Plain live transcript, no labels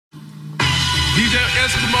DJ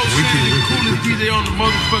Eskimo Shane, the coolest DJ on the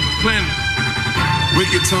motherfucking planet.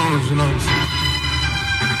 Wicked tones, you know what I'm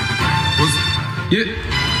saying? Yeah.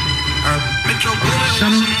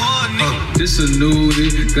 Shawno, this a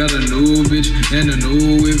nudie, got a new bitch and a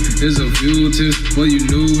new whip. There's a few tips for you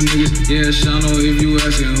new niggas. Yeah, Shawno, if you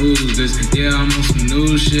asking who's this? Yeah, I'm on some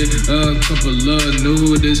new shit. A couple of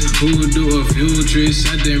nudists who do a few tricks.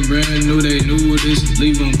 Acting brand new, they knew this.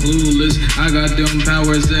 Leave them clueless. I got them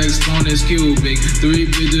powers, exponents cubic. 3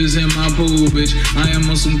 bitches in my pool, bitch. I am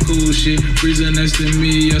on some cool shit. Freezing next to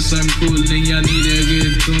me, yes, I'm cooling. Y'all need to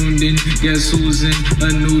get tuned in. Guess who's in a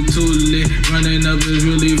new toolie? Running up is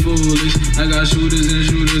really foolish. I got shooters and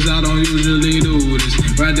shooters, I don't usually do this.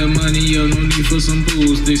 Ride the money up, no need for some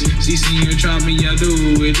pool sticks. She seen her try me, I do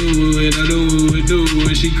it, I do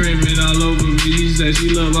it. She creaming all over me, she said she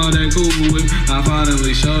love all that cool whip. I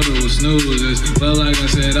finally showed her what snooze is. But like I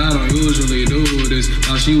said, I don't usually do this.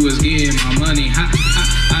 While she was getting my money,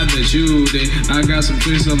 I bet you did. I got some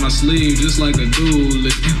tricks on my sleeve, just like a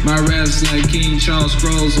duelist. My raps like King Charles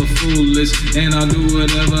Scrolls are foolish. And I do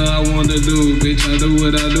whatever I wanna do, bitch. I do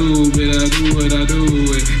what I do, bitch. I do what I do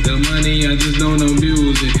it. The money, I just don't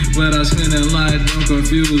abuse it. But I spend a lot, don't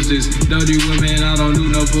confuse this. Dirty women, I don't do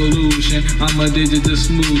no pollution. I'm addicted to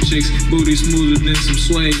smooth chicks. Booty smoother than some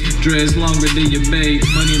suede. Dress longer than your babe.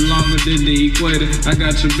 Money longer than the equator. I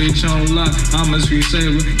got your bitch on lock. I'm a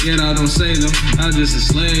screensaver, yet I don't say them. I just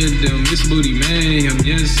enslave them. This booty mayhem.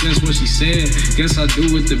 Yes, that's what she said. Guess I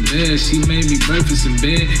do it the best. She made me breakfast in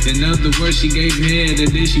bed. In other words, she gave head.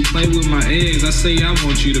 And then she played with my eggs. I say I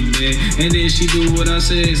want you to bed. And then she do what I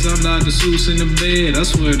said. Some Dr. Seuss in the bed. I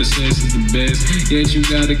swear the sex is the best. Yet you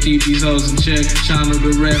gotta keep these hoes in check. Shawno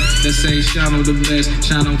the rap. That say Shawno the best.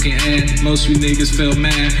 Shawno can add. Most you niggas felt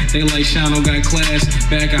mad. They like Shawno got class.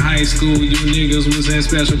 Back in high school, you niggas was in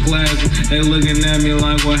special classes. They looking at me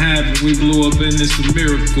like what happened? We blew up and it's a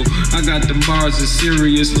miracle. I got the bars that's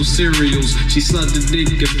serious, no cereals. She sucked the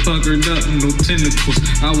dick and puckered up, no tentacles.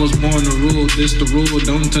 I was born to rule, this the rule.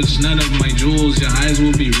 Don't touch none of my jewels. Your eyes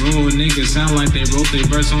will be ruined. Niggas sound like they wrote their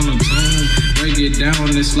verse on a tomb. Break it down,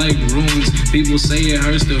 it's like ruins. People say it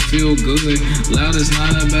hurts to feel good. Loud is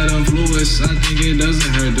not a bad influence. I think it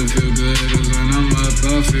doesn't hurt to feel good. Cause when I'm up,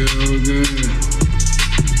 I feel good.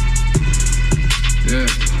 Yeah.